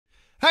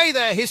Hey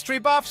there, history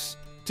buffs!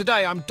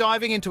 Today I'm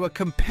diving into a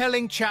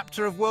compelling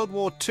chapter of World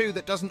War II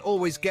that doesn't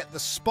always get the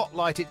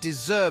spotlight it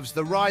deserves,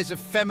 the rise of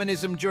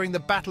feminism during the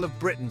Battle of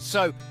Britain.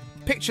 So,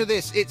 picture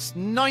this, it's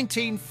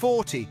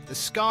 1940. The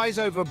skies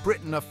over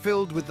Britain are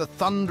filled with the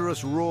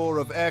thunderous roar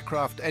of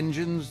aircraft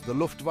engines, the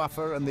Luftwaffe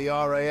and the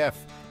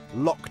RAF,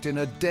 locked in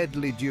a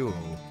deadly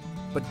duel.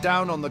 But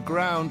down on the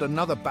ground,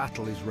 another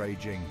battle is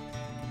raging.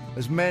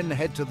 As men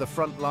head to the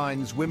front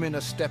lines, women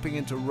are stepping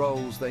into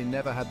roles they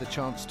never had the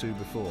chance to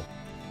before.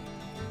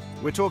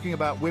 We're talking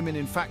about women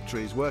in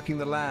factories, working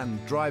the land,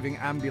 driving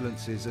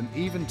ambulances, and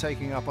even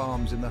taking up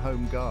arms in the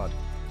Home Guard.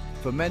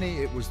 For many,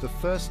 it was the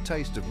first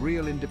taste of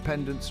real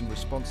independence and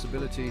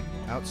responsibility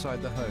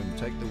outside the home.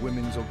 Take the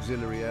Women's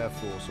Auxiliary Air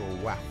Force, or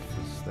WAAF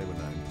as they were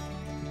known.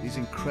 These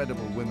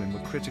incredible women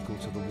were critical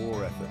to the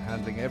war effort,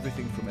 handling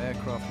everything from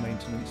aircraft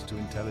maintenance to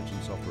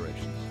intelligence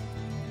operations.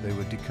 They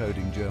were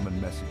decoding German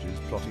messages,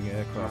 plotting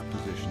aircraft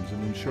positions,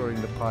 and ensuring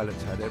the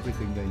pilots had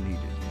everything they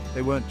needed.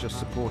 They weren't just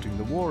supporting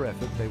the war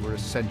effort, they were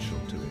essential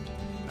to it.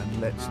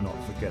 And let's not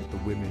forget the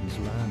Women's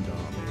Land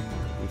Army.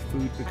 With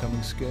food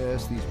becoming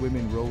scarce, these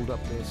women rolled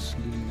up their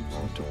sleeves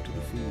and took to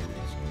the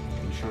fields,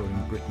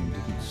 ensuring Britain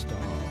didn't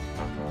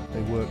starve.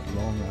 They worked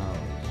long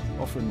hours,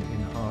 often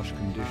in harsh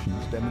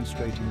conditions,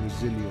 demonstrating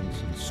resilience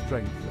and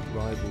strength that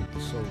rivaled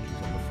the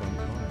soldiers on the front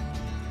lines.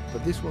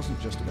 But this wasn't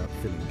just about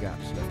filling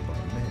gaps left by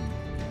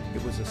men.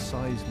 It was a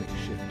seismic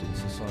shift in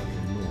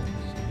societal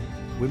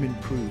norms. Women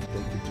proved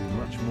they could do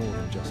much more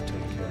than just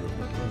take care of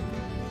the home.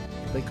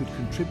 They could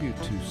contribute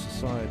to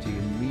society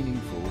in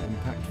meaningful,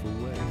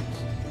 impactful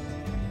ways.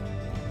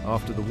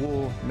 After the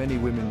war, many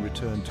women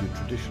returned to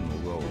traditional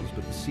roles,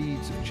 but the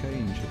seeds of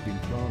change had been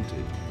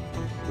planted.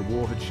 The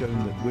war had shown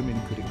that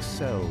women could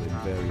excel in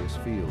various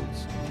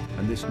fields,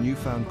 and this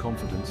newfound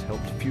confidence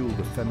helped fuel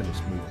the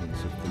feminist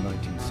movements of the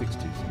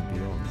 1960s and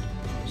beyond.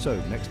 So,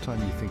 next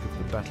time you think of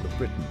the Battle of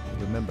Britain,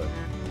 remember,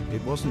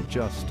 it wasn't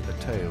just a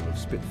tale of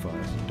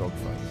Spitfires and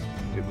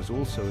dogfights. It was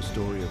also a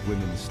story of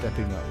women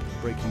stepping up,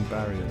 breaking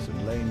barriers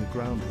and laying the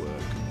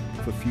groundwork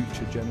for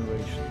future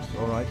generations.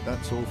 Alright,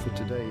 that's all for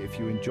today. If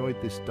you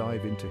enjoyed this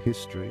dive into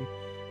history,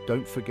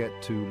 don't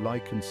forget to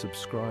like and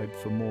subscribe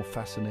for more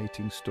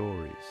fascinating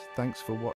stories. Thanks for watching.